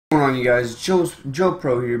What's going on, you guys? Joe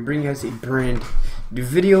Pro here, bringing you guys a brand new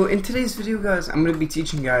video. In today's video, guys, I'm going to be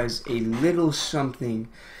teaching you guys a little something.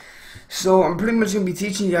 So I'm pretty much going to be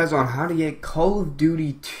teaching you guys on how to get Call of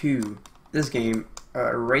Duty 2, this game,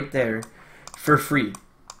 right there, for free.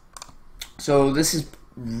 So this is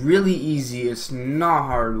really easy. It's not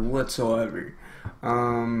hard whatsoever.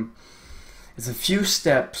 It's a few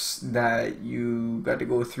steps that you got to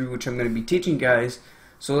go through, which I'm going to be teaching you guys.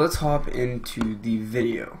 So let's hop into the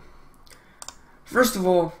video. First of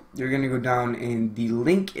all, you're going to go down in the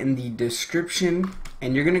link in the description,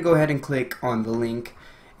 and you're going to go ahead and click on the link,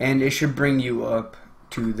 and it should bring you up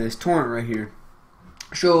to this torrent right here.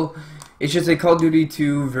 So it should say Call of Duty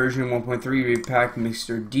 2 version 1.3 repack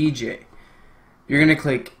Mr. DJ. You're going to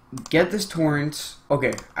click get this torrent.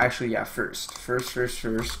 Okay, actually, yeah, first.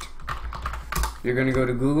 You're going to go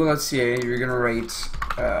to google.ca. You're going to write,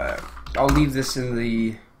 I'll leave this in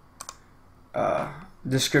the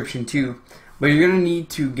description too, but you're going to need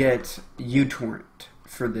to get uTorrent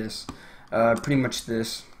for this. Pretty much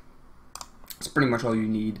this. It's pretty much all you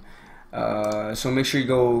need. So make sure you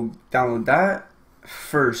go download that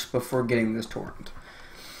first before getting this torrent.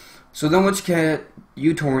 So then once you get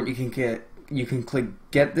uTorrent, you can click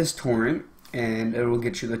get this torrent, and it will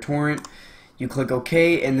get you the torrent. You click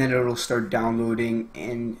OK, and then it will start downloading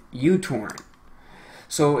in uTorrent.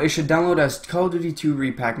 So it should download as Call of Duty 2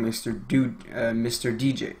 repack Mr.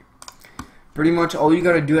 DJ. Pretty much all you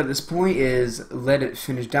gotta do at this point is let it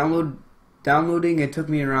finish downloading. It took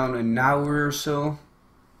me around an hour or so.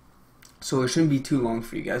 So it shouldn't be too long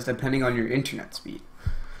for you guys, depending on your internet speed.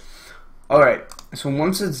 Alright, so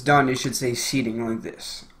once it's done, it should say seeding like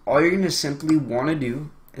this. All you're gonna simply wanna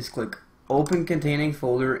do is click open containing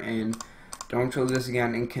folder and don't show this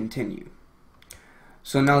again and continue.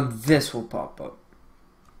 So now this will pop up.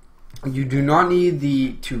 You do not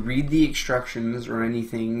need to read the instructions or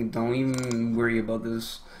anything. Don't even worry about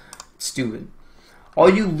this. It's stupid. All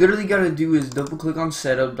you literally gotta do is double click on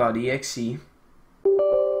setup.exe.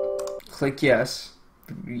 Click yes.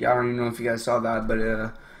 I don't even know if you guys saw that, but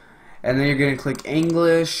and then you're gonna click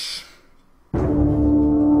English,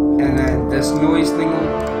 and then this noise thing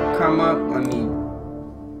will come up. Let me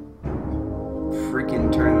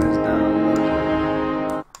freaking turn this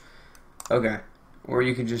down. Okay. Or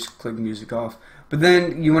you can just click music off. But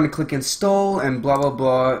then you want to click install and blah blah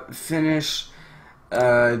blah, finish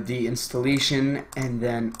the installation, and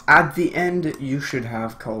then at the end you should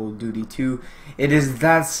have Call of Duty 2. It is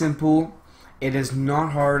that simple. It is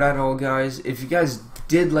not hard at all, guys. If you guys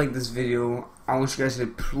did like this video, I want you guys to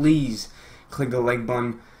please click the like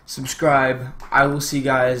button, subscribe. I will see you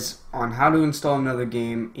guys on how to install another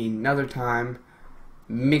game another time.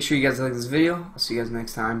 Make sure you guys like this video. I'll see you guys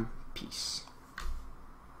next time. Peace.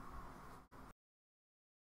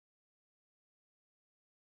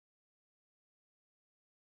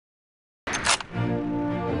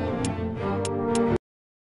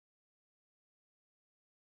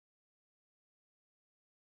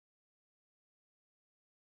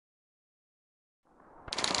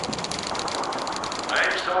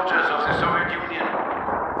 Brave soldiers of the Soviet Union,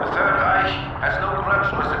 the Third Reich has no grudge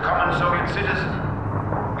with the common Soviet citizen.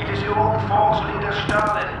 It is your own false leader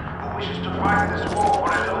Stalin who wishes to fight this war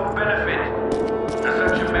for his own benefit. Does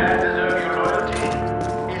such a man deserve your loyalty?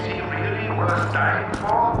 Is he really worth dying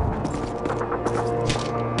for?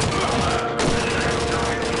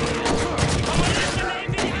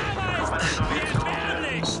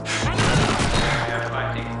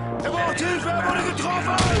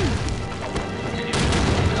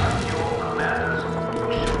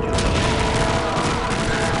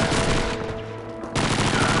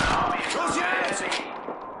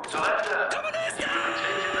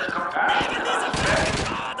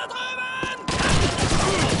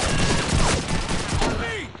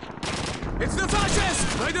 It's the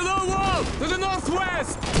fascists! By the low wall! To the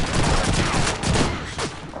northwest!